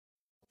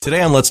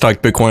Today on Let's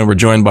Talk Bitcoin, we're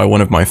joined by one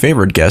of my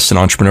favorite guests and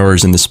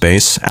entrepreneurs in the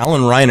space.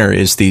 Reiner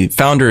is the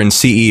founder and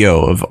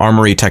CEO of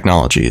Armory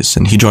Technologies,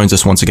 and he joins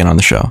us once again on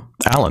the show.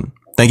 Alan,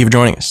 thank you for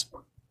joining us.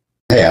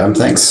 Hey, Adam,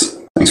 thanks.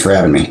 Thanks for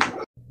having me.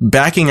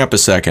 Backing up a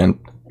second,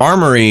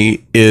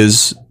 Armory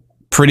is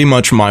pretty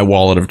much my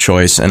wallet of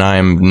choice, and I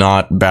am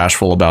not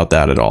bashful about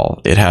that at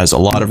all. It has a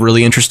lot of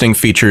really interesting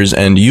features,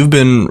 and you've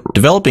been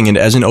developing it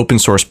as an open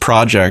source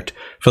project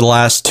for the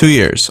last 2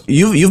 years.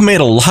 You've made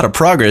a lot of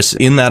progress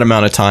in that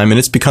amount of time, and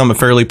it's become a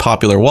fairly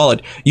popular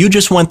wallet. You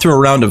just went through a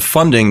round of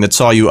funding that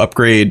saw you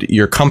upgrade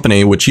your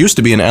company, which used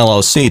to be an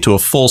LLC, to a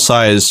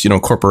full-size,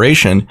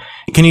 corporation.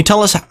 Can you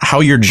tell us how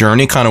your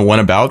journey kind of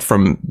went about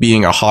from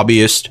being a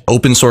hobbyist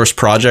open source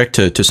project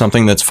to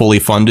something that's fully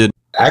funded?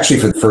 Actually,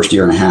 for the first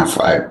year and a half,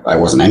 I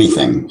wasn't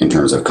anything in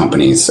terms of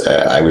companies.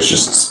 I was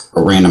just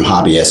a random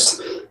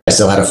hobbyist. I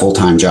still had a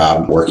full-time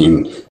job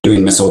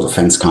doing missile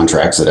defense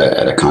contracts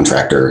at a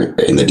contractor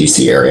in the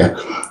DC area.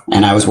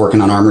 And I was working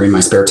on Armory in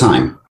my spare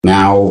time.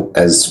 Now,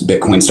 as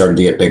Bitcoin started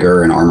to get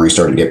bigger and Armory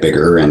started to get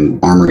bigger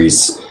and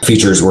Armory's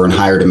features were in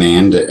higher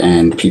demand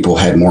and people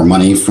had more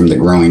money from the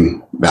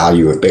growing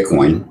value of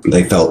Bitcoin,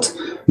 they felt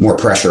more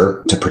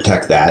pressure to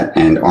protect that.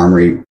 And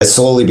Armory has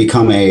slowly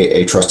become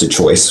a trusted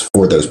choice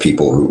for those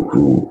people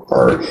who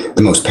are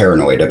the most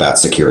paranoid about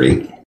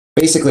security.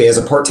 Basically, as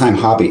a part-time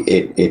hobby,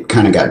 it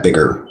kind of got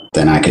bigger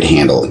than I could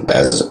handle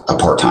as a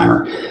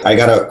part-timer. I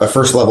got a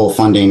first level of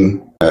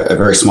funding, a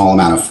very small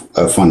amount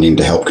of funding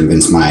to help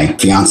convince my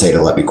fiance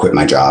to let me quit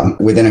my job.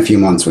 Within a few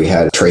months, we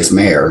had Trace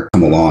Mayer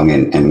come along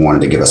and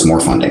wanted to give us more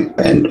funding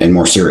and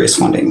more serious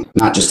funding,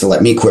 not just to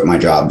let me quit my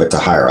job, but to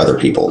hire other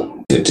people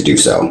to do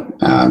so,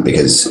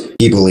 because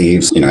he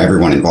believes,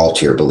 everyone involved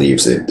here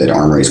believes that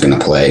Armory is going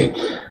to play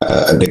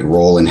a big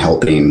role in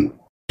helping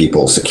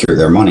people secure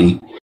their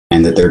money,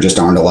 and that there just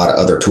aren't a lot of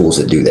other tools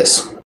that do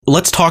this.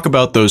 Let's talk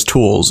about those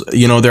tools.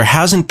 There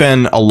hasn't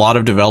been a lot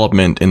of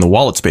development in the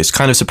wallet space,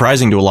 kind of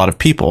surprising to a lot of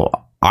people.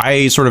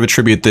 I sort of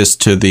attribute this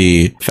to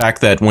the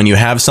fact that when you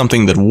have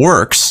something that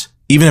works,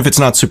 even if it's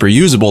not super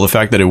usable, the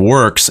fact that it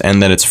works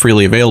and that it's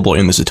freely available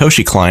in the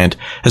Satoshi client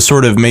has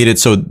sort of made it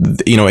so,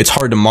 it's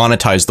hard to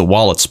monetize the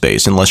wallet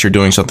space unless you're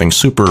doing something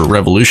super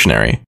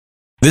revolutionary.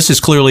 This is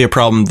clearly a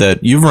problem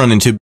that you've run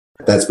into.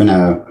 That's been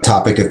a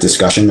topic of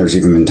discussion. There's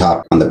even been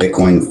talk on the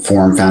Bitcoin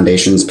Forum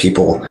Foundations.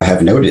 People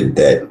have noted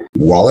that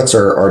wallets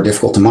are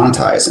difficult to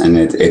monetize. And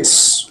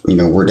it's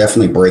we're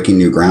definitely breaking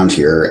new ground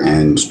here.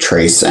 And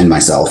Trace and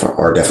myself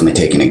are definitely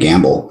taking a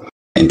gamble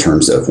in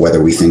terms of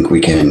whether we think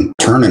we can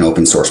turn an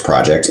open source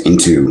project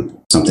into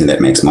something that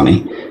makes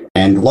money.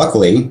 And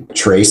luckily,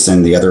 Trace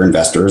and the other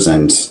investors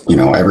and,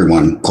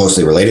 everyone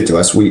closely related to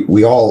us,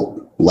 we all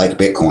like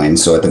Bitcoin.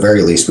 So at the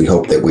very least, we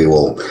hope that we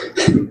will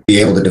be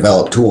able to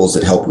develop tools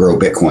that help grow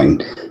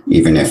Bitcoin,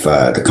 even if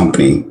the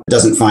company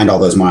doesn't find all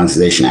those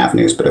monetization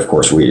avenues. But of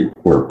course,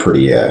 we're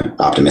pretty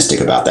optimistic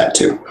about that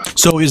too.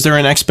 So is there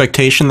an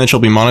expectation that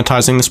you'll be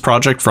monetizing this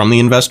project from the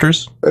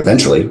investors?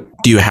 Eventually.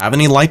 Do you have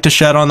any light to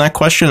shed on that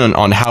question and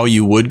on how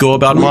you would go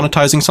about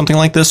monetizing something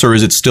like this? Or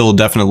is it still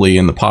definitely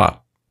in the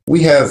pot?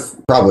 We have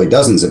probably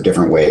dozens of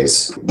different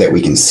ways that we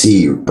can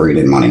see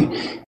bringing in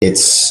money.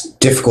 It's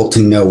difficult to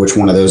know which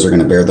one of those are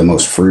going to bear the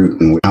most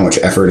fruit and how much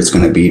effort it's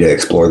going to be to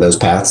explore those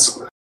paths.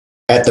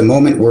 At the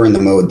moment, we're in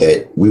the mode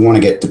that we want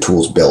to get the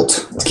tools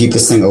built to keep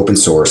this thing open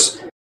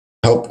source,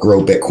 help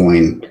grow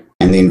Bitcoin,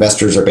 and the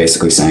investors are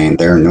basically saying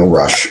they're in no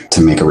rush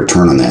to make a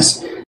return on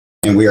this.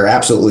 And we are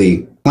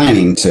absolutely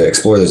planning to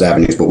explore those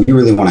avenues, but we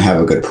really want to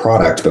have a good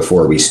product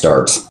before we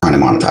start trying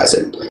to monetize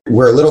it.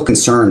 We're a little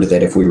concerned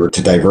that if we were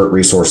to divert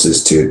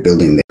resources to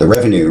building the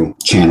revenue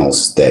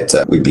channels,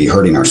 that we'd be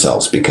hurting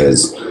ourselves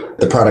because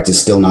the product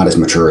is still not as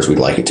mature as we'd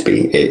like it to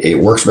be. It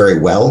works very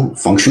well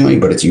functionally,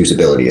 but its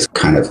usability is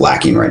kind of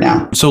lacking right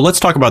now. So let's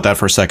talk about that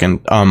for a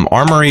second.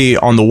 Armory,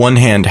 on the one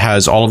hand,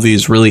 has all of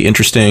these really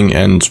interesting,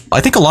 and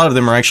I think a lot of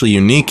them are actually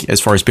unique as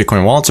far as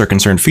Bitcoin wallets are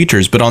concerned,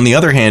 features. But on the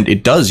other hand,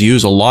 it does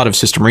use a lot of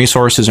system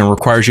resources and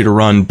requires you to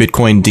run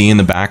Bitcoin D in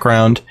the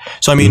background.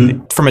 So, I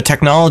mean, from a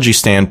technology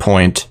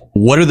standpoint,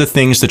 what are the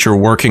things that you're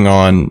working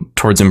on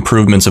towards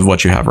improvements of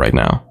what you have right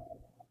now?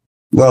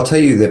 Well, I'll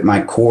tell you that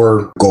my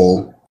core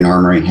goal in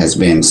Armory has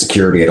been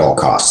security at all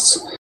costs.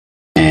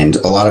 And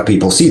a lot of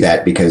people see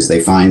that because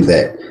they find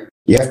that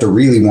you have to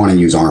really want to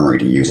use Armory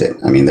to use it.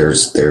 I mean,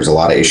 there's a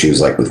lot of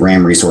issues like with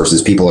RAM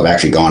resources. People have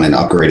actually gone and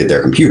upgraded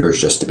their computers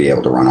just to be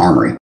able to run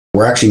Armory.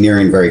 We're actually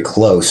nearing very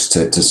close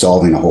to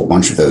solving a whole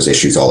bunch of those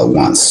issues all at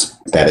once.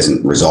 That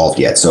isn't resolved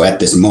yet. So at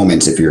this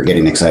moment, if you're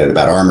getting excited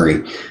about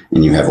Armory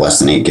and you have less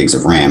than 8 gigs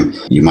of RAM,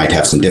 you might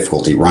have some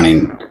difficulty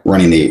running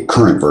the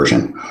current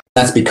version.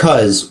 That's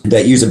because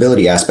that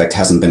usability aspect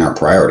hasn't been our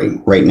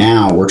priority. Right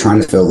now, we're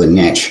trying to fill the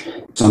niche,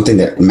 something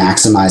that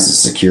maximizes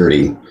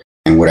security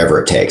and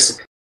whatever it takes.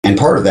 And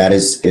part of that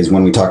is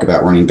when we talk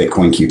about running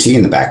Bitcoin QT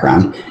in the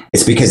background,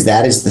 it's because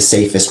that is the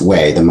safest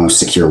way, the most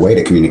secure way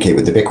to communicate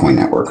with the Bitcoin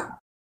network.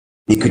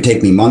 It could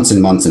take me months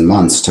and months and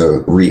months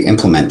to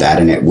re-implement that,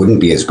 and it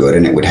wouldn't be as good,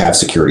 and it would have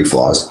security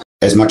flaws.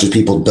 As much as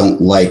people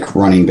don't like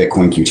running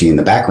Bitcoin QT in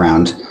the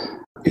background,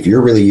 if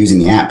you're really using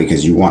the app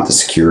because you want the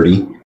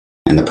security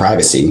and the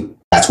privacy,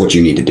 that's what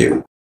you need to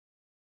do.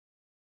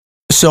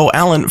 So,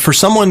 Alan, for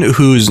someone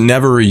who's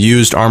never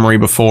used Armory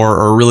before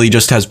or really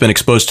just has been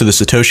exposed to the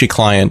Satoshi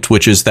client,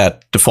 which is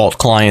that default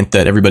client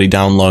that everybody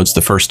downloads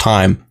the first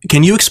time,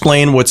 can you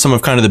explain what some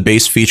of kind of the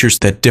base features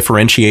that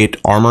differentiate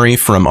Armory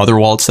from other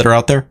wallets that are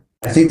out there?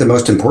 I think the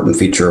most important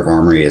feature of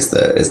Armory is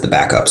the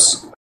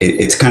backups.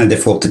 It's kind of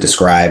difficult to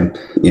describe,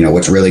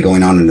 what's really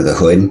going on under the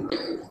hood.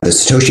 The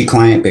Satoshi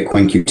client,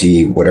 Bitcoin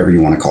QT, whatever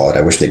you want to call it,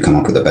 I wish they'd come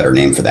up with a better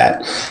name for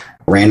that,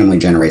 randomly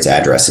generates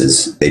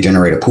addresses. They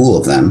generate a pool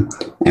of them.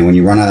 And when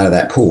you run out of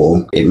that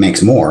pool, it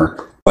makes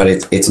more, but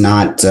it's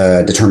not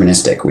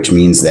deterministic, which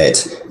means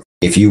that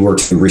if you were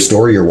to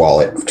restore your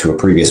wallet to a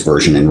previous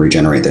version and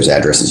regenerate those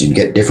addresses, you'd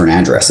get different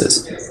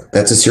addresses.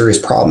 That's a serious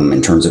problem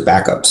in terms of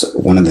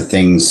backups. One of the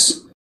things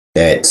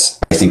that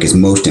I think is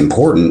most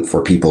important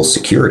for people's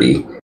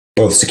security,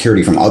 both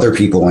security from other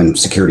people and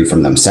security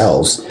from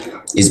themselves,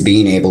 is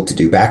being able to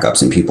do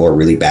backups. And people are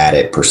really bad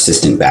at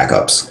persistent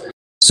backups.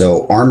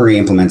 So Armory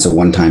implements a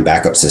one-time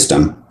backup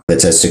system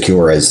that's as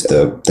secure as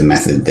the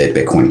method that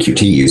Bitcoin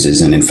QT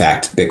uses. And in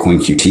fact, Bitcoin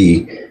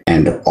QT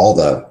and all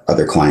the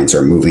other clients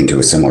are moving to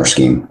a similar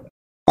scheme.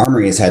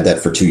 Armory has had that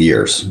for 2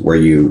 years, where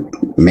you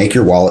make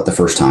your wallet the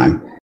first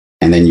time,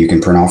 and then you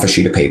can print off a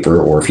sheet of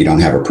paper, or if you don't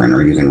have a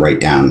printer, you can write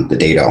down the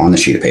data on the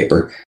sheet of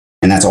paper.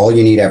 And that's all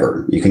you need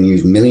ever. You can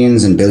use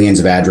millions and billions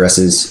of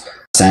addresses,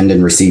 send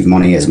and receive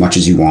money as much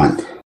as you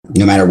want.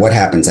 No matter what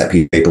happens, that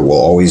piece of paper will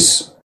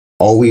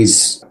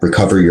always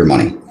recover your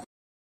money.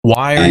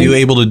 Why are you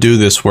able to do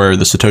this where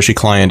the Satoshi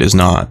client is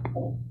not?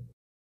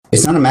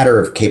 It's not a matter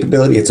of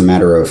capability, it's a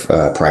matter of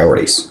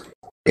priorities.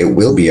 It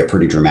will be a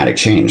pretty dramatic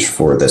change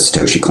for the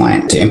Satoshi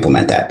client to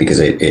implement that, because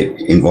it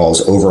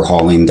involves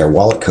overhauling their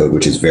wallet code,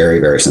 which is very,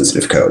 very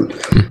sensitive code.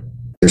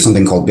 There's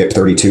something called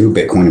BIP32,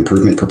 Bitcoin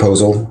Improvement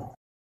Proposal.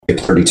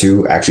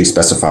 BIP32 actually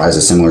specifies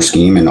a similar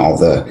scheme, and all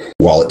the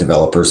wallet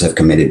developers have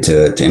committed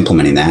to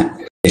implementing that.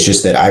 It's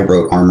just that I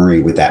wrote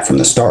Armory with that from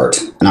the start,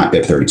 not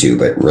BIP32,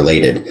 but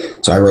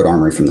related. So I wrote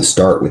Armory from the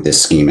start with this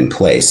scheme in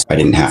place. I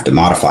didn't have to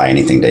modify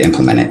anything to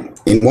implement it.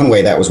 In one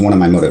way, that was one of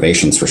my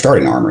motivations for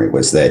starting Armory,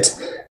 was that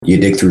you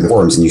dig through the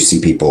forums and you see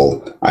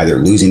people either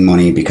losing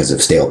money because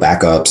of stale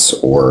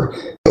backups or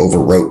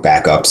overwrote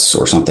backups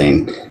or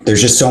something.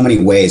 There's just so many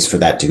ways for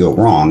that to go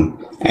wrong.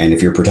 And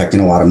if you're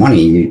protecting a lot of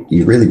money,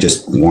 you really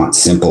just want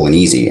simple and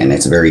easy. And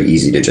it's very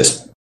easy to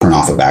just print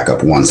off a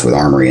backup once with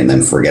Armory and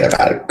then forget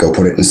about it. Go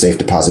put it in a safe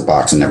deposit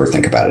box and never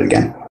think about it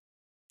again.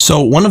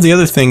 So one of the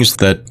other things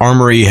that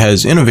Armory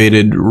has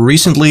innovated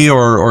recently,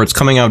 or it's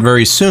coming out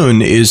very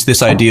soon, is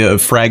this idea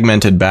of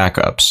fragmented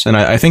backups. And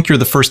I think you're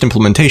the first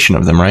implementation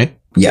of them, right?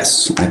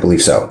 Yes, I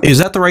believe so. Is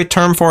that the right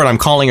term for it? I'm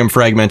calling them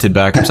fragmented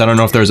backups. I don't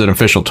know if there's an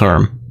official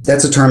term.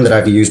 That's a term that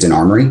I've used in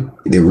Armory.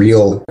 The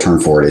real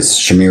term for it is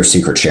Shamir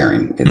secret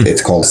sharing.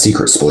 It's called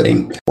secret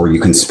splitting, or you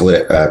can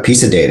split a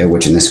piece of data,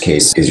 which in this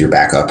case is your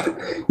backup.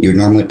 You would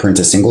normally print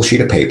a single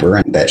sheet of paper,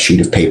 and that sheet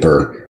of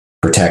paper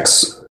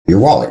protects your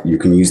wallet. You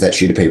can use that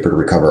sheet of paper to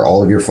recover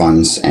all of your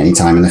funds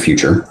anytime in the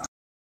future.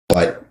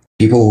 But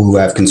people who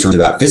have concerns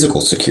about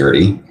physical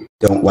security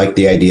don't like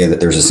the idea that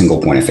there's a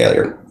single point of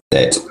failure,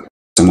 that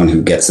someone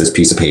who gets this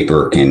piece of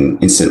paper can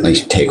instantly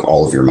take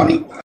all of your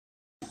money.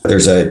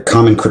 There's a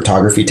common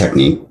cryptography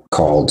technique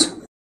called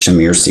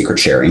Shamir secret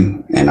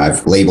sharing, and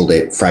I've labeled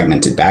it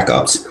fragmented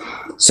backups,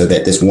 so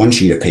that this one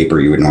sheet of paper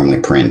you would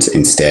normally print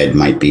instead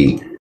might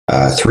be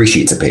 3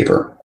 sheets of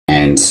paper,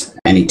 and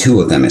any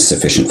 2 of them is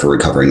sufficient for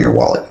recovering your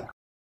wallet.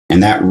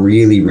 And that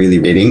really,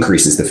 it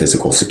increases the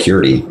physical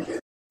security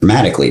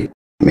dramatically.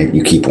 Maybe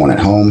you keep one at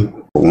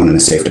home, put one in a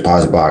safe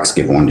deposit box,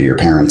 give one to your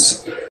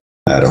parents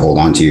to hold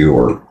on to,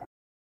 or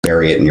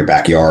bury it in your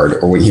backyard,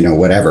 or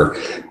whatever.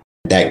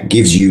 That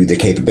gives you the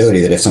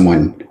capability that if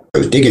someone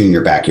goes digging in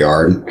your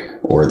backyard,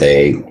 or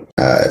they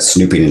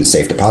snooping in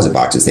safe deposit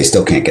boxes, they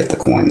still can't get the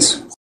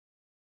coins.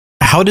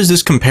 How does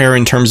this compare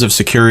in terms of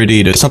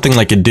security to something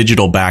like a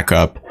digital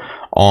backup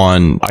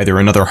on either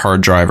another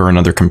hard drive or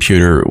another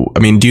computer? I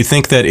mean, do you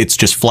think that it's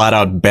just flat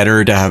out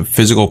better to have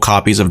physical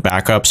copies of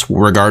backups,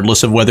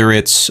 regardless of whether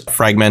it's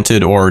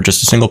fragmented or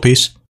just a single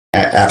piece?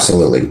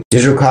 Absolutely.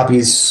 Digital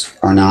copies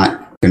are not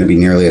going to be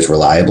nearly as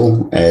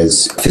reliable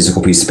as a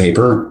physical piece of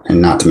paper,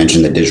 and not to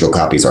mention that digital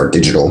copies are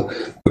digital,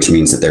 which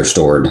means that they're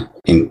stored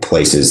in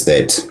places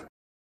that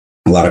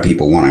a lot of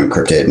people want to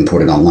encrypt it and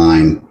put it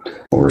online,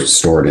 or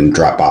stored in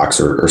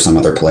Dropbox or some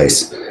other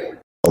place.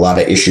 A lot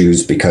of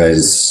issues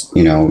because,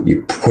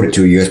 you put it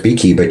to a USB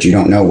key, but you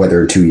don't know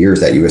whether in 2 years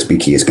that USB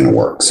key is going to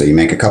work. So you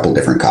make a couple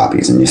different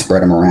copies and you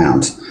spread them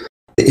around.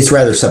 It's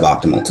rather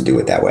suboptimal to do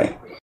it that way.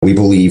 We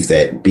believe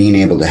that being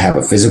able to have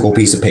a physical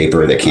piece of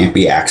paper that can't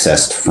be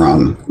accessed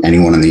from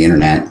anyone on the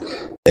internet,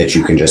 that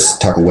you can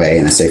just tuck away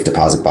in a safe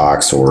deposit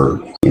box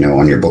or,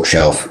 on your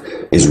bookshelf,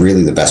 is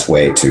really the best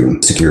way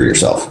to secure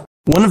yourself.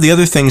 One of the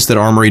other things that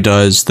Armory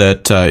does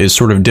that is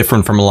sort of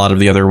different from a lot of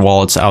the other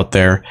wallets out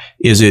there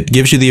is it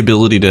gives you the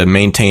ability to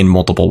maintain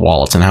multiple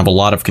wallets and have a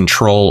lot of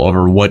control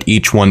over what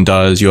each one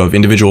does. You have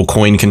individual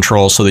coin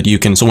control so that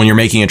so when you're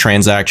making a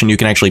transaction, you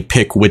can actually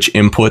pick which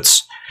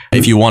inputs,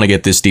 if you want to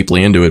get this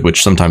deeply into it,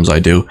 which sometimes I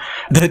do,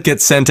 that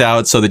gets sent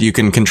out so that you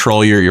can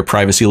control your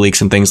privacy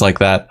leaks and things like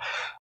that.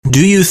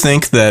 Do you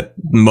think that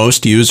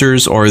most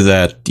users, or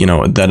that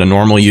a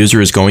normal user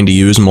is going to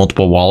use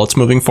multiple wallets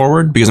moving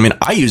forward? Because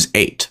I use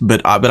 8,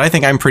 but I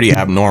think I'm pretty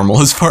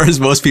abnormal as far as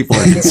most people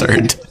are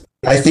concerned.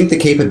 I think the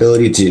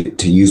capability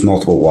to use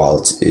multiple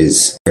wallets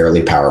is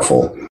fairly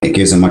powerful. It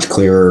gives a much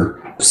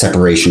clearer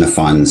separation of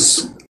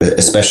funds,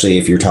 especially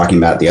if you're talking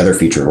about the other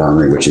feature of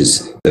Armory, which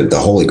is the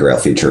holy grail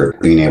feature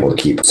of being able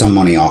to keep some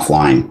money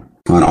offline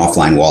on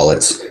offline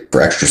wallets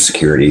for extra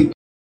security.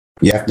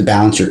 You have to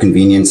balance your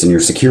convenience and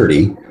your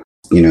security.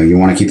 You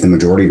want to keep the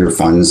majority of your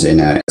funds in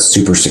a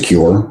super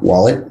secure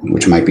wallet,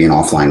 which might be an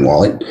offline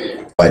wallet.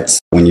 But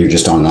when you're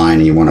just online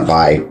and you want to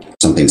buy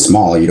something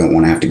small, you don't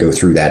want to have to go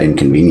through that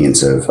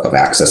inconvenience of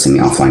accessing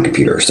the offline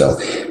computer. So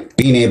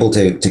being able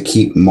to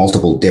keep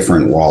multiple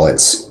different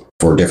wallets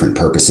for different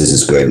purposes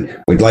is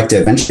good. We'd like to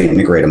eventually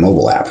integrate a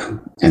mobile app,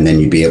 and then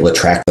you'd be able to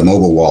track the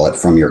mobile wallet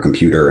from your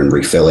computer and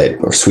refill it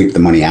or sweep the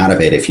money out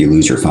of it if you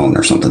lose your phone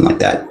or something like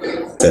that.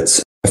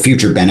 That's a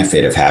future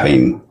benefit of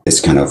having this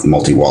kind of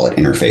multi-wallet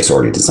interface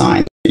already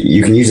designed.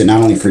 You can use it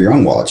not only for your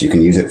own wallets, you can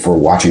use it for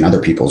watching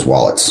other people's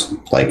wallets,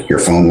 like your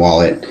phone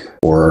wallet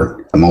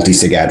or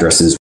multi-sig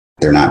addresses.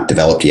 They're not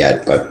developed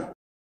yet, but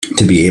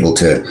to be able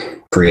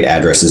to create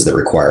addresses that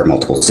require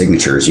multiple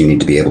signatures, you need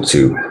to be able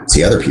to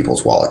see other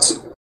people's wallets.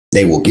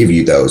 They will give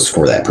you those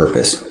for that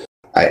purpose.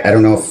 I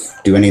don't know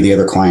do any of the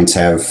other clients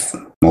have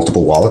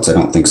multiple wallets? I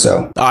don't think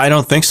so. I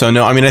don't think so.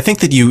 No, I think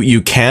that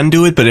you can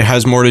do it, but it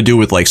has more to do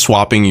with like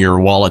swapping your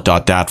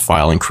wallet.dat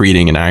file and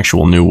creating an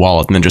actual new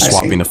wallet and then just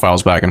swapping the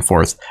files back and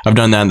forth. I've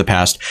done that in the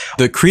past.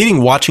 The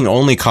creating watching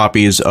only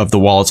copies of the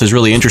wallets is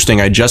really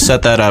interesting. I just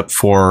set that up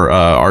for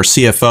our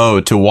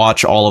CFO to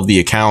watch all of the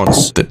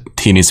accounts that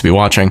he needs to be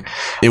watching.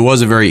 It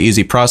was a very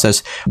easy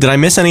process. Did I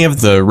miss any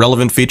of the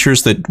relevant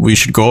features that we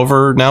should go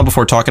over now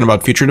before talking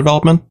about future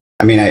development?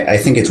 I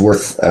think it's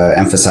worth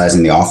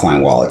emphasizing the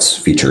offline wallets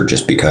feature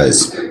just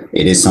because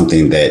it is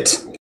something that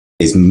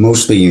is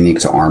mostly unique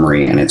to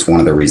Armory, and it's one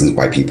of the reasons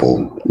why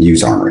people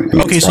use Armory.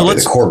 Okay, so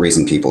the core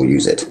reason people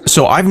use it.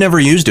 So I've never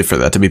used it for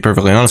that, to be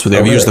perfectly honest with you.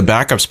 I've used the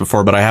backups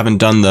before, but I haven't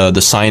done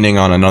the signing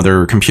on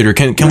another computer.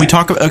 Can we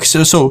talk about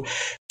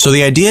so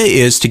the idea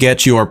is to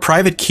get your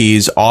private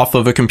keys off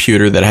of a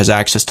computer that has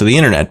access to the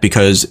internet,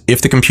 because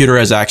if the computer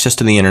has access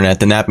to the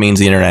internet, then that means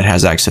the internet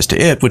has access to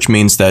it, which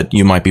means that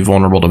you might be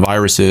vulnerable to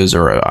viruses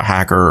or a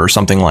hacker or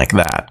something like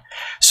that.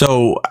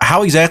 So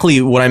how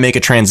exactly would I make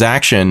a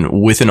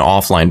transaction with an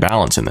offline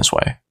balance in this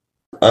way?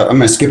 I'm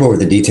going to skip over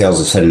the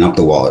details of setting up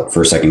the wallet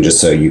for a second,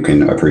 just so you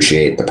can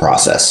appreciate the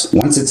process.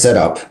 Once it's set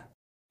up,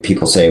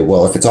 people say,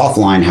 well, if it's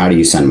offline, how do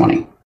you send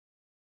money?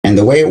 And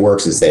the way it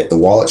works is that the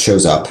wallet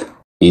shows up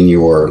in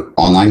your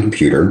online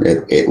computer.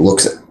 It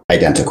looks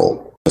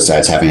identical,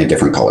 besides having a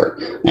different color,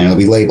 and it'll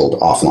be labeled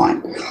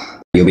offline.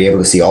 You'll be able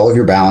to see all of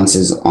your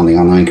balances on the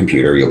online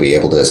computer. You'll be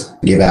able to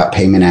give out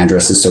payment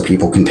addresses so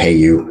people can pay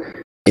you.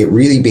 It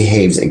really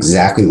behaves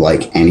exactly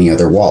like any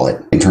other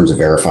wallet in terms of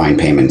verifying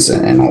payments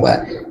and all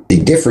that.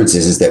 The difference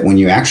is that when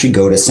you actually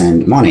go to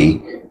send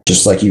money,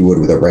 just like you would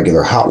with a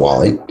regular hot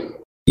wallet,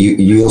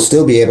 you'll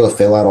still be able to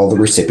fill out all the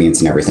recipients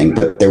and everything,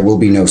 but there will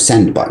be no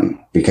send button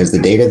because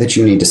the data that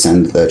you need to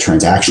send the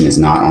transaction is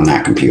not on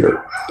that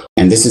computer.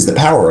 And this is the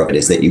power of it,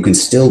 is that you can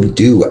still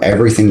do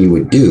everything you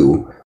would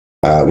do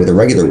with a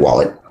regular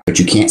wallet, but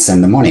you can't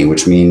send the money,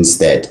 which means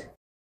that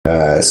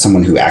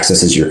someone who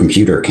accesses your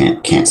computer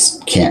can't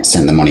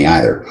send the money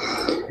either.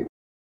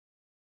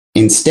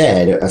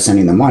 Instead of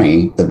sending the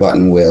money, the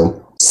button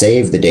will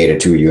save the data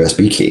to a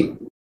USB key.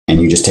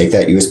 And you just take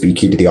that USB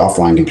key to the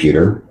offline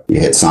computer, you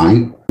hit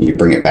sign, you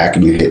bring it back,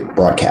 and you hit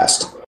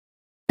broadcast.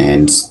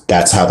 And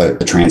that's how the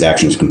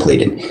transaction is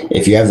completed.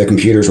 If you have the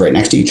computers right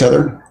next to each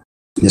other,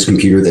 this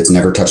computer that's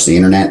never touched the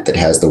internet that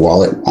has the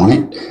wallet on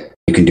it,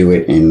 you can do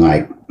it in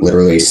like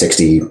literally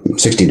 60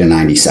 to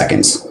 90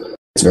 seconds.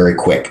 It's very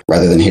quick.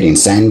 Rather than hitting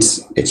send,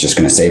 it's just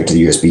going to save it to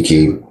the USB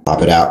key,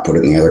 pop it out, put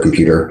it in the other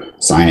computer,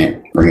 sign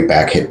it, bring it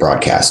back, hit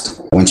broadcast.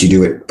 Once you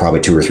do it probably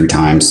 2 or 3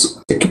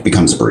 times, it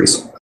becomes a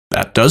breeze.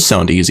 That does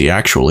sound easy,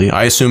 actually.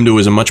 I assumed it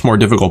was a much more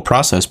difficult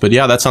process, but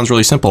yeah, that sounds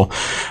really simple.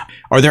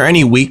 Are there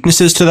any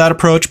weaknesses to that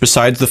approach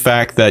besides the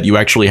fact that you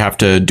actually have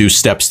to do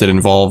steps that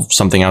involve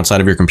something outside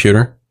of your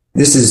computer?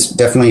 This is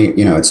definitely,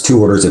 it's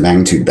 2 orders of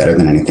magnitude better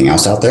than anything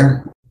else out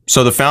there.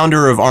 So the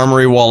founder of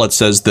Armory Wallet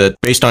says that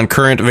based on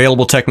current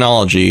available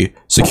technology,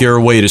 secure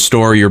a way to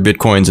store your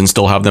Bitcoins and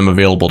still have them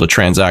available to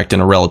transact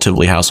in a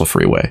relatively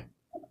hassle-free way.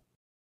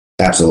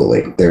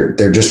 Absolutely.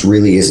 There just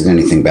really isn't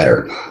anything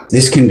better.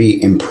 This can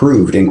be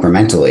improved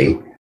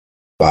incrementally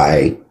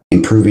by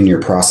improving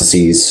your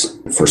processes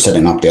for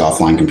setting up the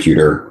offline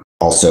computer,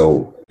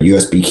 also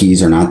USB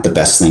keys are not the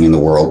best thing in the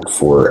world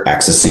for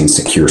accessing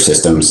secure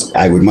systems.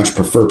 I would much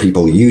prefer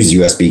people use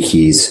USB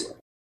keys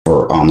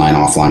for online,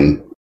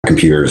 offline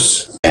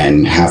computers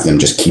and have them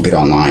just keep it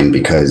online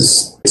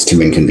because it's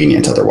too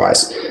inconvenient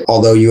otherwise.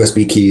 Although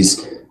USB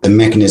keys, the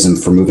mechanism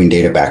for moving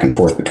data back and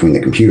forth between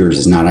the computers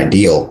is not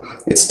ideal,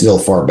 it's still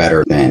far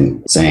better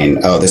than saying,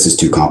 oh, this is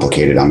too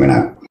complicated, I'm going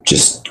to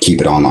just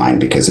keep it online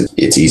because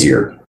it's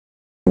easier.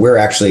 We're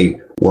actually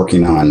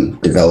working on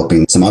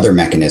developing some other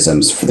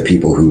mechanisms for the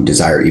people who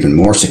desire even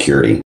more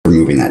security for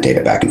moving that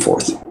data back and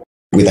forth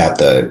without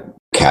the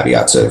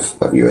caveats of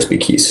USB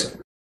keys.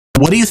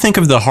 What do you think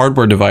of the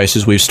hardware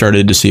devices we've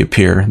started to see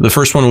appear? The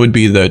first one would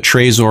be the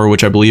Trezor,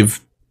 which I believe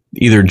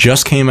either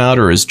just came out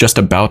or is just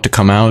about to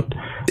come out.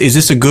 Is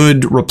this a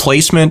good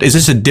replacement? Is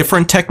this a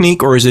different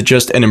technique, or is it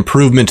just an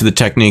improvement to the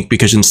technique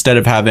because instead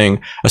of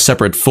having a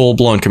separate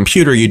full-blown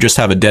computer, you just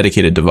have a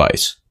dedicated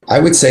device? I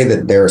would say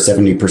that they're a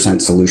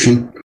 70%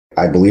 solution.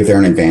 I believe they're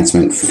an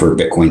advancement for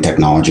Bitcoin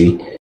technology.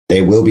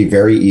 They will be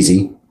very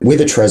easy. With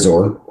a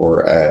Trezor,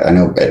 or I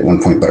know at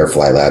one point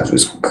Butterfly Labs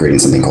was creating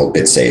something called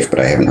BitSafe, but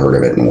I haven't heard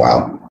of it in a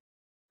while.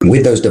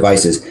 With those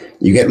devices,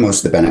 you get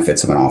most of the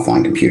benefits of an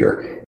offline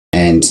computer.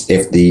 And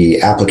if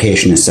the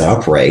application is set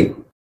up right,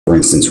 for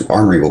instance,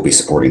 Armory will be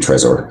supporting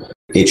Trezor,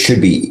 it should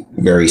be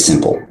very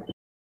simple.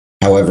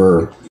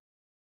 However,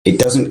 it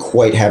doesn't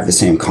quite have the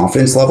same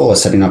confidence level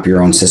as setting up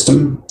your own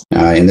system.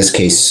 In this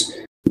case,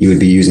 you would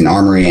be using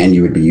Armory and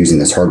you would be using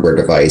this hardware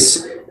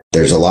device.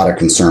 There's a lot of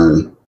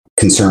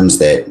concerns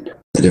that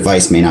the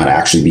device may not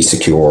actually be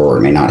secure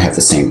or may not have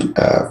the same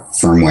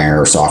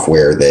firmware or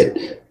software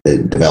that the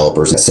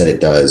developers have said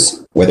it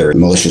does, whether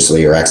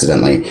maliciously or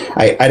accidentally.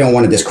 I don't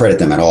want to discredit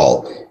them at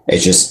all.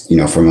 It's just,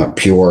 from a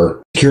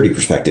pure security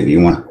perspective, you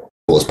want as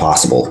little as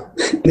possible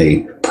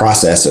the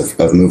process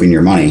of moving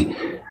your money.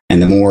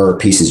 And the more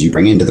pieces you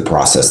bring into the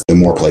process, the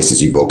more places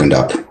you've opened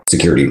up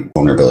security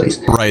vulnerabilities.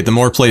 Right. The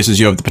more places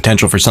you have the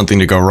potential for something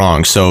to go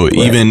wrong. So right.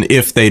 Even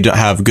if they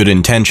have good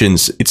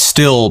intentions, it's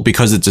still,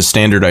 because it's a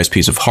standardized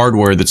piece of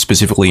hardware that's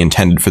specifically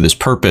intended for this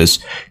purpose,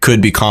 could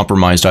be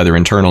compromised either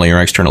internally or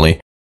externally.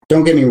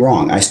 Don't get me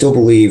wrong. I still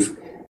believe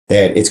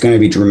that it's going to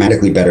be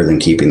dramatically better than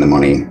keeping the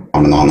money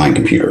on an online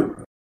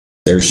computer.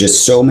 There's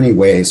just so many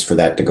ways for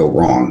that to go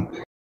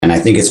wrong. And I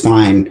think it's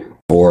fine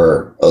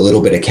for a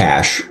little bit of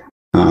cash.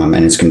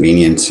 And it's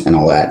convenient and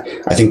all that.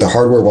 I think the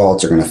hardware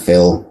wallets are going to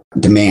fill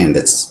demand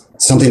that's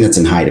something that's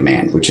in high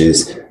demand, which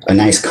is a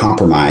nice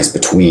compromise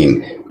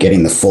between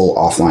getting the full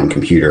offline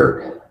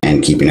computer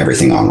and keeping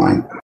everything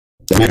online.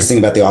 The nice thing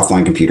about the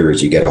offline computer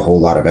is you get a whole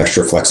lot of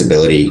extra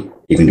flexibility.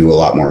 You can do a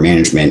lot more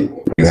management.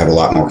 You have a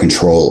lot more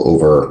control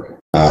over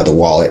the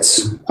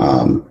wallets.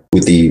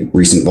 With the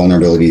recent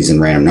vulnerabilities in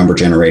random number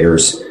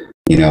generators,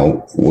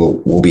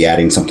 we'll be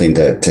adding something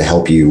to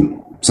help you,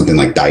 something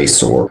like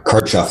dice or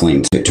card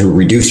shuffling, to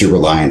reduce your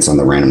reliance on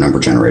the random number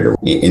generator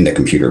in the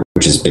computer,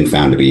 which has been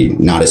found to be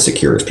not as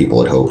secure as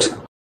people had hoped.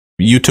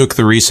 You took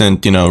the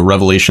recent,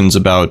 revelations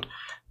about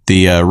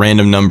the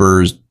random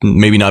numbers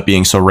maybe not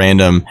being so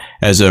random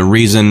as a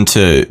reason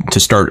to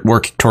start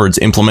working towards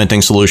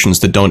implementing solutions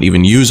that don't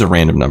even use a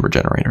random number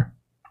generator.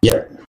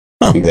 Yep.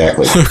 Oh.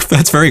 Exactly.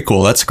 That's very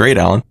cool. That's great,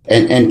 Alan.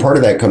 And part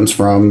of that comes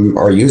from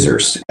our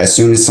users. As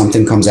soon as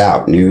something comes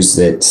out, news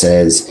that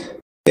says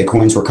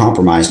Bitcoins were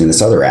compromised in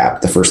this other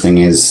app, the first thing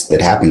that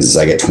happens is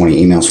I get 20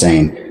 emails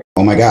saying,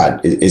 oh my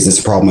God, is this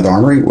a problem with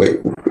Armory? Wait,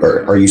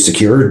 are you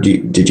secure?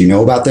 Did you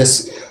know about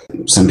this?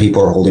 Some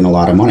people are holding a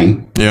lot of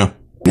money. Yeah.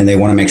 And they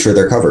want to make sure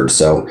they're covered.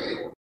 So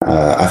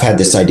I've had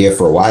this idea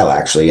for a while,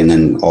 actually. And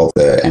then all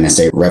the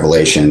NSA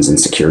revelations and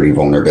security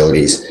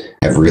vulnerabilities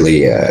have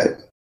really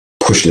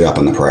pushed it up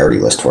on the priority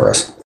list for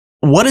us.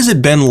 What has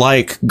it been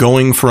like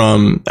going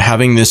from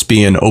having this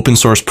be an open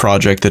source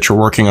project that you're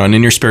working on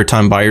in your spare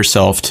time by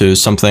yourself to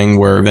something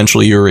where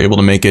eventually you were able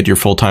to make it your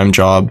full-time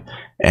job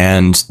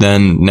and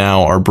then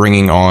now are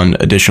bringing on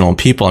additional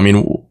people? I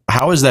mean,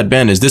 how has that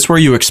been? Is this where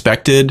you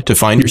expected to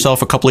find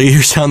yourself a couple of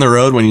years down the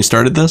road when you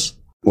started this?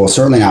 Well,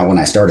 certainly not when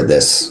I started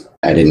this.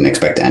 I didn't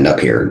expect to end up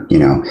here,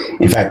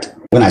 In fact,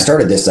 when I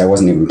started this, I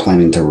wasn't even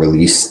planning to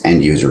release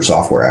end user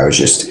software. I was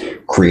just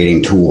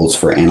creating tools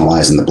for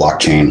analyzing the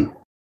blockchain,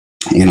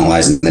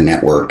 analyzing the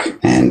network,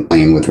 and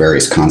playing with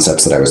various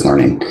concepts that I was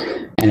learning.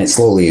 And it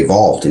slowly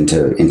evolved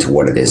into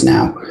what it is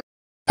now.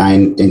 I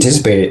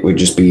anticipate it would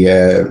just be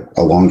a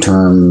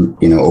long-term,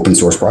 open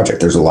source project.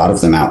 There's a lot of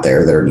them out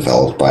there that are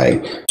developed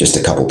by just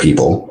a couple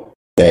people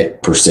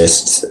that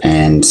persist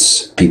and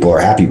people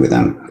are happy with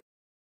them.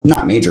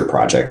 Not major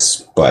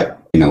projects, but,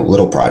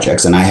 little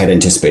projects. And I had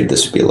anticipated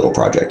this would be a little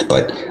project,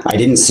 but I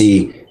didn't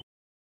see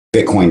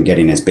Bitcoin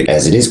getting as big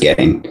as it is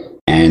getting.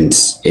 And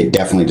it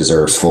definitely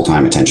deserves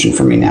full-time attention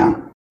from me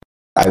now.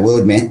 I will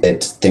admit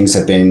that things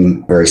have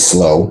been very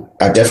slow.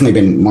 I've definitely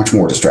been much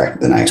more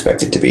distracted than I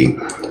expected to be.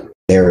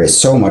 There is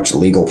so much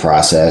legal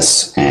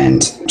process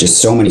and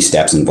just so many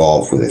steps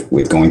involved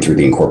with going through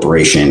the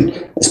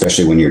incorporation,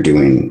 especially when you're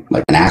doing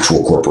like an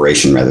actual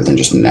corporation rather than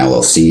just an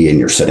LLC and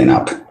you're setting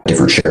up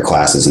different share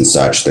classes and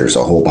such. There's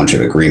a whole bunch of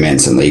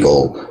agreements and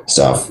legal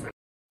stuff.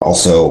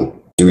 Also,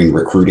 doing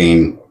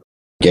recruiting,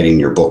 getting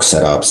your book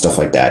set up, stuff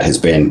like that has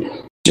been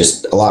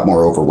just a lot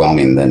more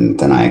overwhelming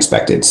than I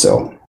expected.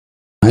 So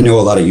I know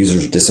a lot of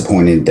users are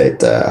disappointed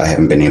that I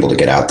haven't been able to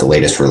get out the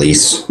latest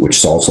release, which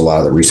solves a lot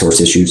of the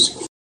resource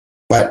issues.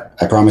 But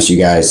I promise you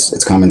guys,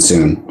 it's coming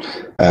soon.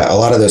 A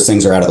lot of those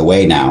things are out of the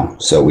way now,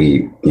 so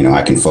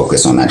I can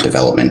focus on that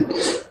development.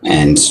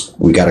 And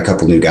we got a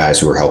couple new guys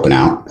who are helping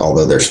out,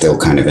 although they're still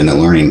kind of in the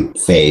learning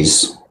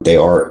phase. They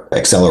are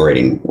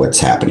accelerating what's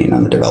happening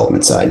on the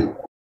development side.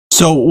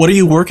 So what are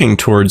you working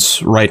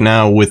towards right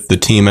now with the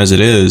team as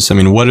it is? I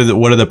mean, what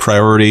are the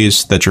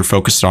priorities that you're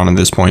focused on at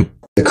this point?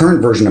 The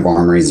current version of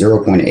Armory,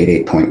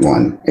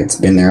 0.88.1, it's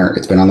been there.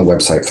 It's been on the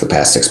website for the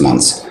past 6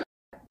 months.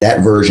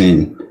 That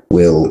version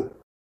will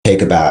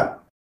take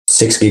about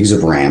 6 gigs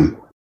of RAM,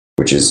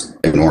 which is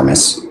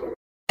enormous,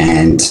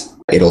 and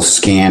it'll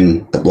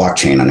scan the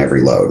blockchain on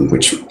every load,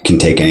 which can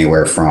take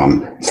anywhere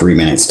from 3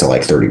 minutes to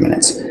like 30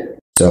 minutes.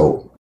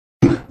 So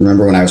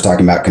remember when I was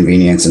talking about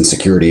convenience and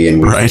security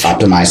and we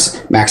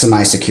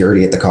maximize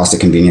security at the cost of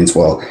convenience?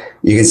 Well,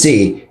 you can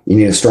see you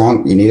need a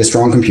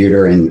strong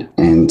computer and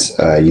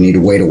you need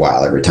to wait a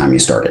while every time you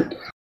start it.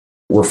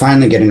 We're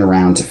finally getting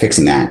around to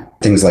fixing that.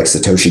 Things like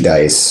Satoshi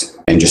Dice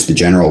and just the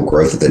general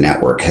growth of the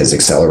network has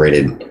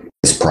accelerated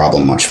this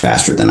problem much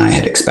faster than I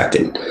had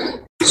expected.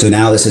 So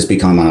now this has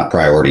become a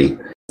priority.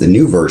 The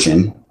new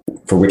version,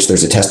 for which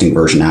there's a testing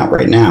version out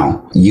right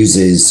now,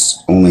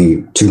 uses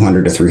only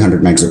 200 to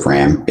 300 megs of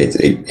RAM.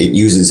 It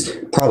uses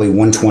probably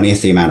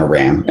 1/20th the amount of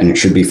RAM, and it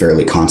should be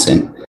fairly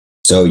constant.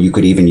 So you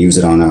could even use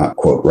it on a,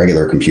 quote,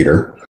 regular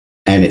computer.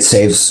 And it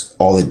saves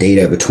all the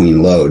data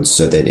between loads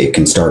so that it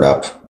can start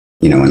up,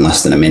 in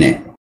less than a minute,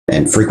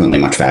 and frequently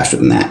much faster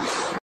than that.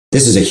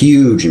 This is a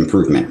huge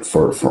improvement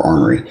for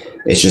Armory.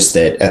 It's just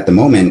that at the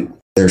moment,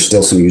 there's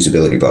still some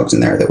usability bugs in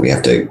there that we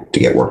have to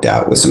get worked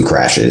out with some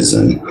crashes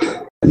and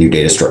a new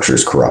data structure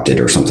is corrupted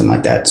or something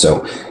like that.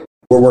 So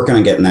we're working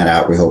on getting that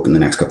out, we hope, in the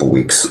next couple of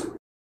weeks.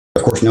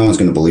 Of course, no one's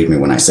going to believe me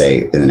when I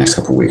say in the next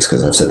couple of weeks,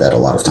 because I've said that a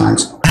lot of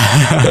times.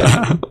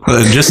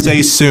 Just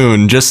say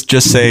soon. Just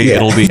say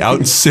It'll be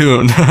out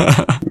soon.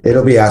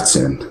 It'll be out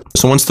soon.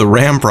 So once the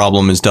RAM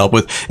problem is dealt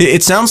with,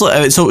 it sounds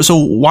like, so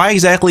why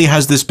exactly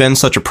has this been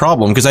such a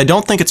problem? Because I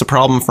don't think it's a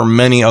problem for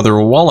many other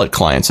wallet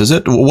clients, is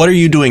it? What are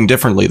you doing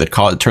differently that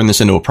turned this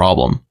into a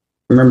problem?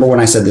 Remember when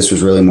I said this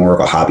was really more of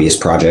a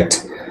hobbyist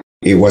project?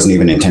 It wasn't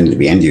even intended to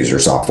be end user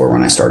software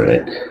when I started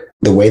it.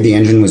 The way the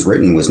engine was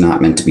written was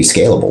not meant to be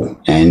scalable.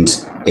 And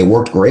it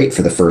worked great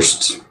for the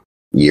first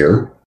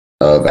year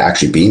of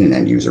actually being an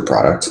end user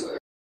product,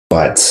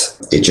 but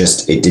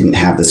it didn't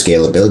have the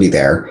scalability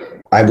there.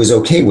 I was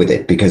okay with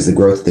it because the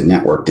growth of the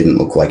network didn't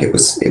look like it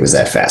was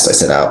that fast. I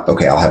said,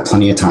 okay, I'll have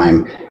plenty of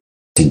time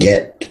to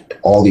get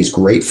all these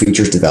great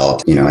features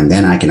developed, and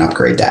then I can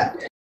upgrade that.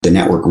 The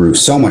network grew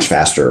so much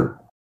faster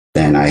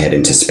than I had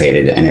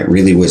anticipated, and it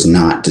really was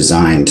not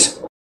designed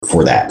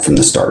for that from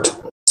the start.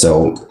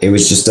 So it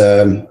was just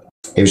a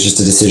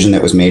decision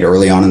that was made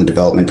early on in the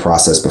development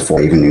process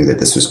before I even knew that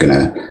this was going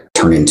to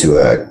turn into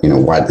a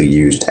widely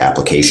used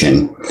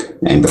application,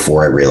 and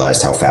before I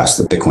realized how fast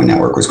the Bitcoin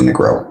network was going to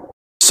grow.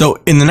 So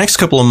in the next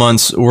couple of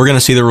months, we're going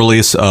to see the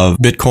release of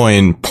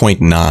Bitcoin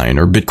 0.9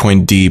 or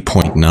Bitcoin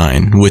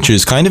D.9, which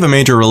is kind of a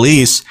major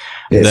release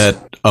that,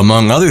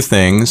 among other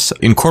things,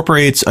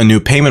 incorporates a new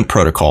payment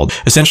protocol.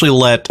 Essentially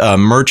let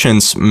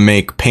merchants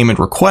make payment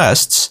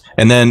requests,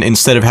 and then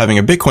instead of having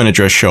a Bitcoin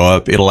address show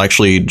up, it'll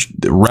actually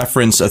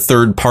reference a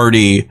third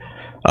party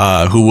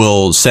who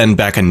will send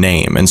back a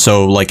name. And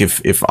so like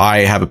if I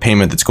have a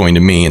payment that's going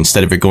to me,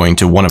 instead of it going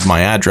to one of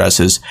my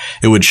addresses,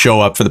 it would show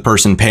up for the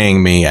person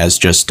paying me as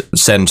just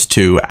sent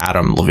to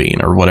Adam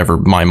Levine or whatever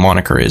my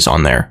moniker is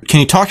on there. Can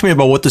you talk to me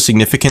about what the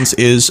significance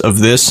is of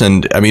this?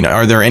 And I mean,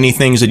 are there any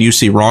things that you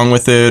see wrong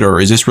with it, or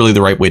is this really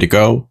the right way to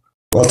go?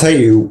 Well, I'll tell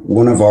you,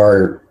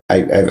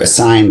 I've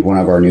assigned one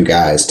of our new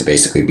guys to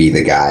basically be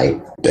the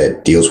guy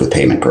that deals with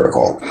payment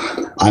protocol.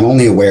 I'm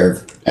only aware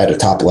of, at a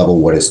top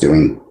level, what it's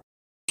doing.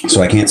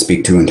 So I can't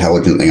speak too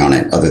intelligently on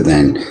it, other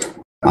than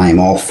I'm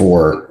all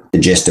for the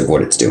gist of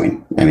what it's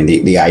doing. I mean,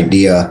 the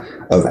idea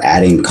of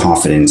adding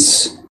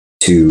confidence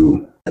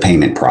to the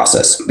payment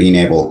process, being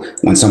able,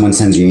 when someone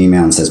sends you an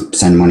email and says,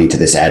 send money to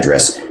this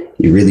address,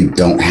 you really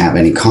don't have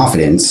any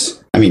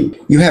confidence. I mean,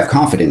 you have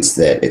confidence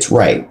that it's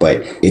right,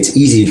 but it's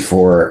easy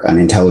for an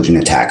intelligent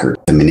attacker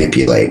to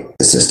manipulate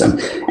the system.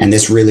 And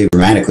this really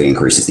dramatically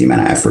increases the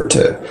amount of effort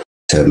to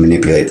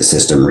manipulate the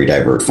system,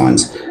 redivert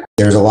funds.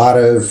 There's a lot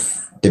of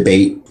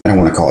debate, I don't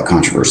want to call it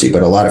controversy,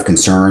 but a lot of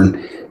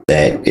concern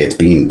that it's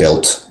being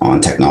built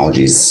on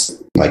technologies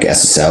like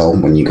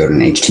SSL. When you go to an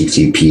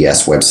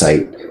HTTPS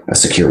website, a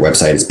secure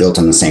website, it's built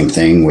on the same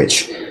thing,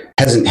 which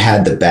hasn't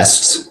had the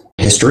best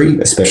history,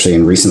 especially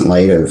in recent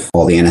light of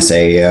all the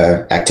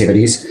NSA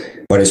activities,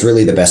 but it's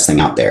really the best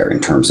thing out there in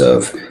terms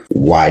of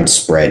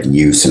widespread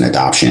use and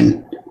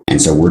adoption.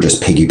 And so we're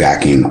just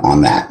piggybacking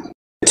on that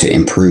to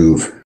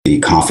improve the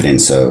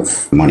confidence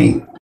of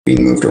money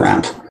being moved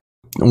around.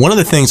 One of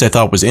the things I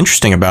thought was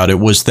interesting about it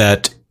was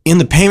that in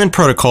the payment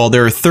protocol,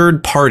 there are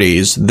third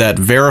parties that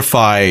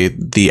verify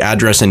the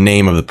address and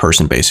name of the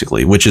person,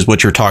 basically, which is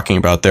what you're talking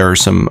about. There are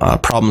some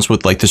problems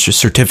with, like, this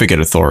certificate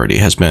authority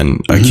has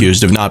been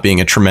accused of not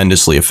being a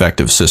tremendously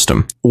effective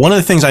system. One of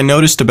the things I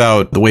noticed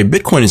about the way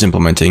Bitcoin is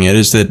implementing it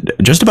is that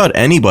just about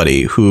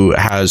anybody who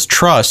has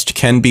trust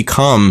can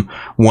become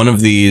one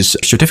of these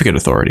certificate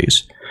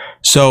authorities.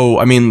 So,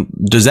 I mean,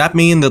 does that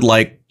mean that,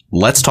 like,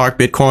 Let's Talk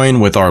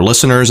Bitcoin with our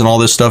listeners and all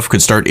this stuff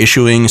could start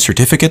issuing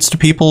certificates to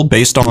people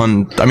based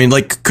on, I mean,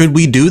 like, could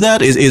we do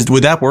that?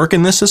 Would that work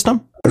in this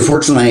system?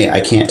 Unfortunately,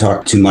 I can't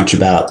talk too much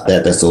about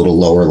that. That's a little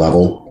lower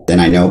level than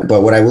I know.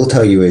 But what I will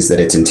tell you is that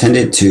it's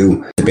intended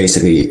to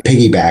basically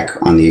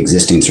piggyback on the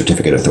existing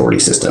certificate authority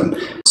system,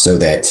 so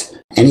that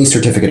any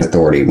certificate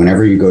authority,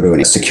 whenever you go to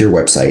a secure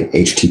website,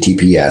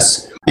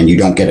 HTTPS, and you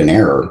don't get an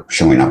error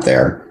showing up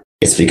there,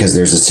 it's because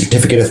there's a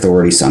certificate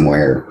authority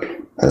somewhere,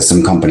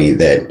 some company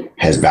that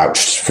has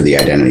vouched for the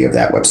identity of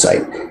that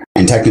website.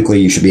 And technically,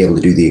 you should be able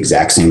to do the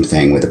exact same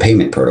thing with a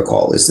payment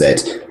protocol, is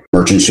that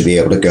merchants should be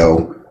able to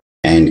go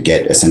and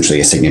get essentially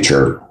a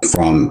signature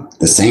from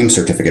the same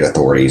certificate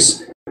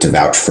authorities to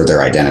vouch for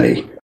their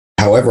identity.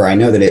 However, I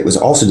know that it was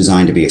also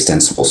designed to be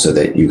extensible so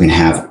that you can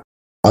have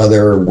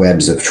other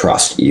webs of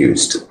trust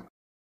used.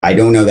 I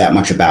don't know that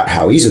much about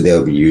how easily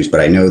they'll be used, but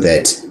I know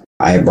that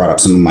I have brought up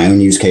some of my own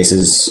use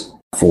cases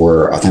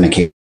for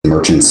authenticating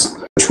merchants,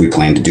 which we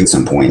plan to do at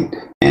some point.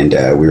 And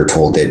we were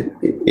told that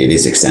it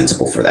is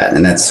extensible for that.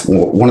 And that's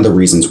one of the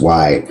reasons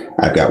why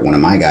I've got one of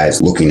my guys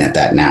looking at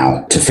that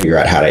now to figure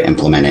out how to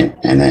implement it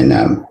and then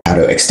how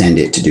to extend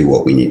it to do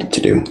what we need it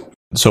to do.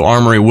 So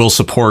Armory will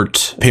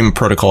support payment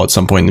protocol at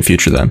some point in the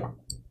future then?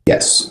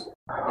 Yes.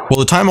 Well,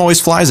 the time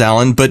always flies,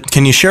 Alan, but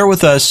can you share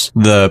with us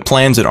the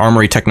plans at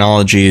Armory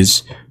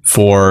Technologies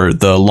for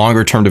the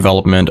longer term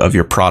development of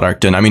your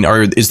product? And I mean,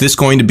 is this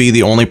going to be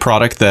the only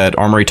product that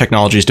Armory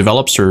Technologies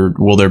develops, or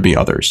will there be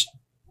others?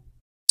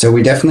 So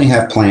we definitely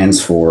have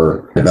plans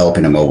for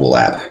developing a mobile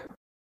app,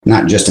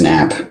 not just an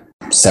app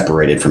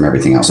separated from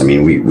everything else. I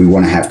mean, we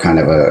want to have kind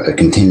of a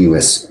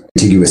contiguous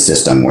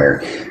system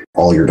where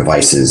all your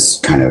devices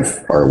kind of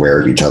are aware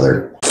of each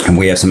other. And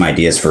we have some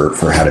ideas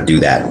for how to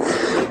do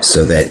that,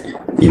 so that,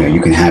 you know,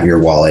 you can have your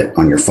wallet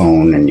on your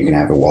phone and you can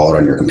have a wallet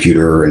on your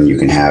computer, and you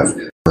can have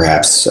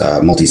perhaps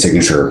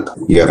multi-signature.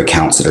 You have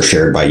accounts that are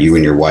shared by you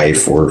and your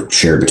wife, or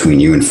shared between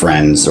you and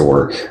friends,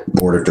 or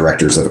board of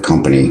directors of a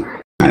company,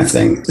 kind of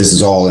thing. This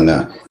is all in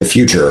the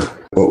future,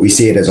 but we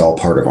see it as all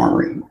part of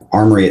Armory.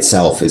 Armory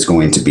itself is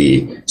going to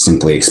be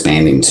simply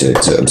expanding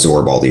to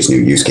absorb all these new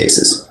use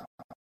cases.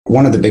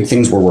 One of the big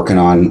things we're working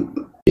on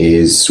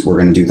is we're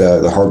going to do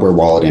the hardware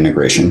wallet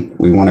integration.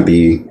 We want to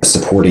be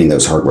supporting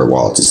those hardware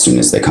wallets as soon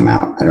as they come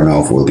out. I don't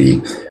know if we'll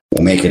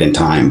make it in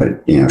time,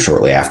 but, you know,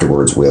 shortly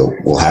afterwards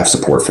we'll have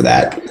support for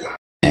that.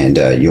 And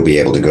you'll be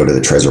able to go to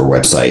the Trezor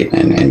website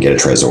and get a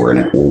Trezor, and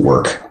it will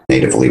work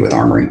natively with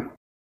Armory.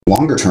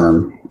 Longer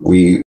term,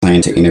 we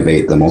plan to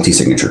innovate the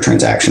multi-signature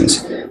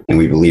transactions, and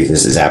we believe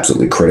this is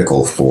absolutely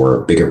critical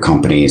for bigger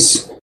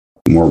companies,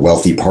 more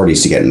wealthy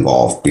parties to get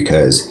involved,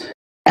 because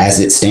as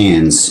it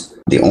stands,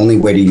 the only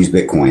way to use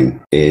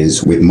Bitcoin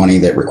is with money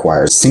that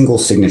requires single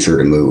signature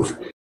to move,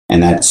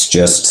 and that's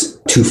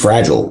just too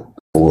fragile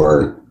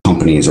for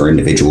companies or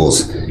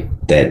individuals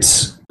that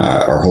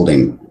are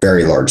holding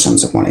very large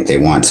sums of money. They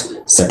want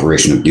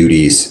separation of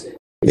duties.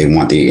 They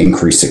want the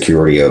increased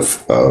security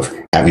of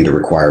having to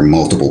require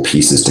multiple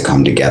pieces to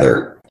come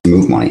together to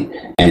move money.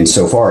 And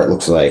so far, it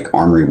looks like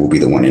Armory will be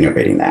the one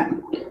innovating that.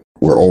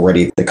 We're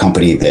already the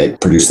company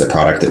that produced the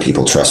product that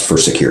people trust for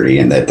security,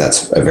 and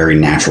that's a very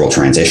natural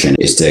transition,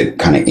 is to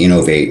kind of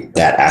innovate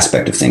that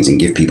aspect of things and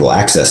give people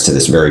access to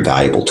this very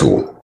valuable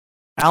tool.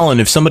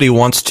 Alan, if somebody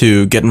wants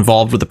to get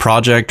involved with the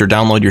project or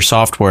download your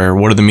software,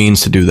 what are the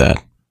means to do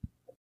that?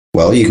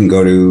 Well, you can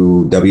go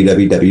to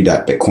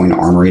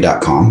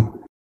www.bitcoinarmory.com.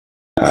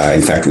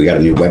 In fact, we got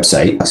a new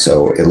website,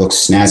 so it looks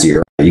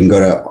snazzier. You can go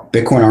to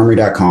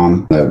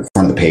bitcoinarmory.com. The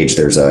front of the page,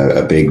 there's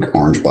a big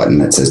orange button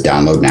that says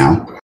download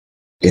now.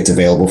 It's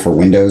available for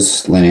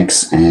Windows,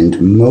 Linux,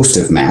 and most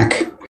of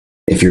Mac.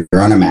 If you're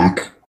on a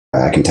Mac,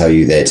 I can tell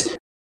you that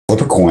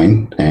flip a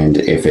coin, and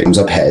if it comes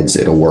up heads,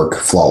 it'll work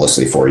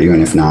flawlessly for you.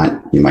 And if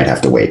not, you might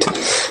have to wait.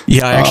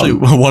 Yeah, I actually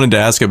wanted to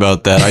ask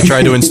about that. I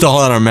tried to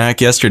install it on our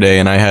Mac yesterday,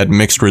 and I had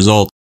mixed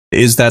results.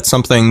 Is that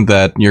something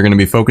that you're going to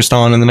be focused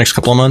on in the next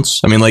couple of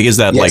months? I mean, like, is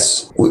that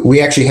yes. We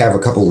actually have a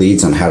couple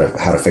leads on how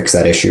to fix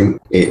that issue.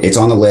 It's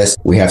on the list.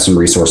 We have some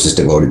resources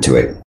devoted to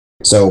it.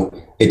 So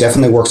it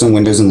definitely works on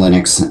Windows and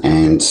Linux,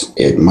 and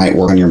it might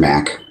work on your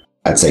Mac.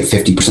 I'd say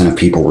 50% of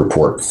people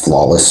report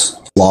flawless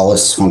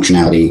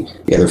functionality.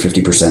 The other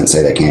 50%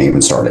 say they can't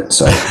even start it.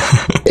 So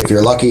if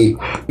you're lucky, you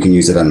can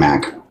use it on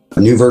Mac. A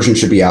new version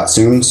should be out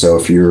soon. So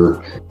if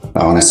you're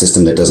on a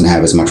system that doesn't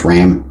have as much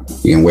RAM,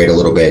 you can wait a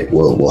little bit.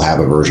 We'll have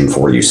a version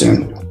for you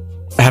soon.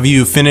 Have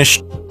you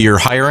finished your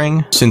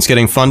hiring since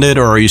getting funded,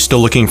 or are you still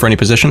looking for any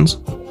positions?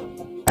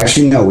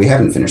 Actually, no, we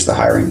haven't finished the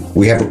hiring.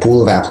 We have a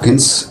pool of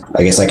applicants.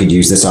 I guess I could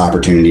use this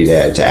opportunity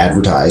to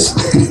advertise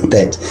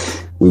that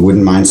we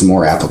wouldn't mind some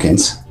more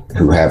applicants.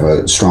 who have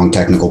a strong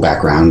technical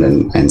background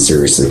and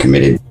seriously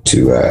committed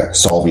to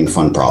solving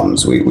fun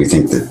problems. We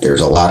think that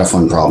there's a lot of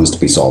fun problems to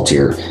be solved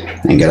here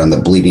and get on the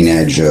bleeding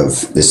edge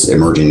of this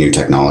emerging new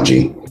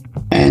technology.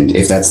 And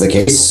if that's the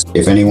case,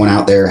 if anyone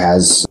out there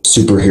has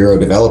superhero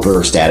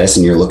developer status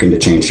and you're looking to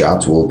change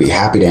jobs, we'll be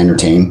happy to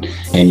entertain.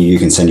 And you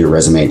can send your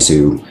resume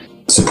to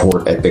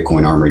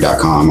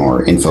support@bitcoinarmory.com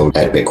or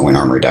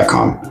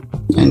info@bitcoinarmory.com,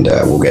 and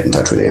we'll get in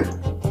touch with you.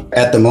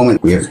 At the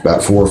moment, we have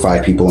about 4 or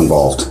 5 people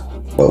involved,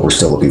 but we're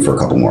still looking for a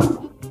couple more.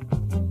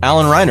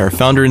 Alan Reiner,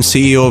 founder and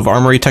CEO of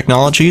Armory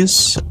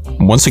Technologies.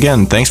 Once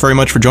again, thanks very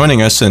much for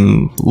joining us,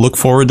 and look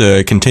forward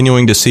to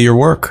continuing to see your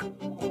work.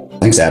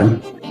 Thanks,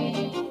 Adam.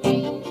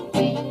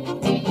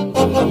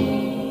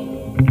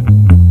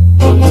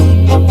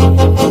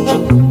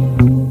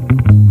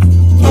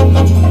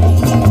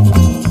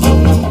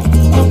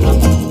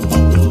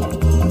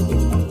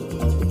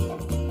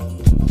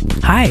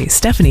 Hi,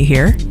 Stephanie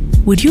here.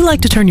 Would you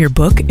like to turn your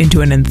book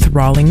into an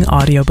enthralling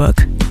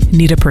audiobook?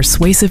 Need a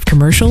persuasive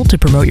commercial to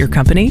promote your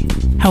company?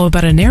 How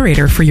about a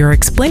narrator for your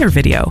explainer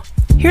video?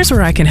 Here's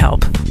where I can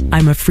help.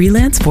 I'm a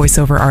freelance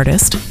voiceover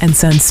artist, and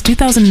since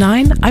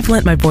 2009, I've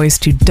lent my voice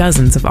to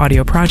dozens of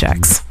audio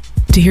projects.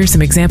 To hear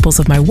some examples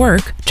of my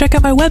work, check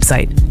out my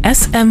website,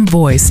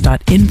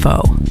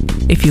 smvoice.info.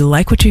 If you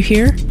like what you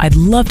hear, I'd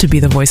love to be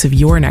the voice of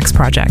your next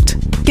project.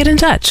 Get in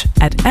touch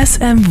at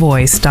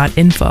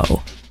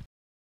smvoice.info.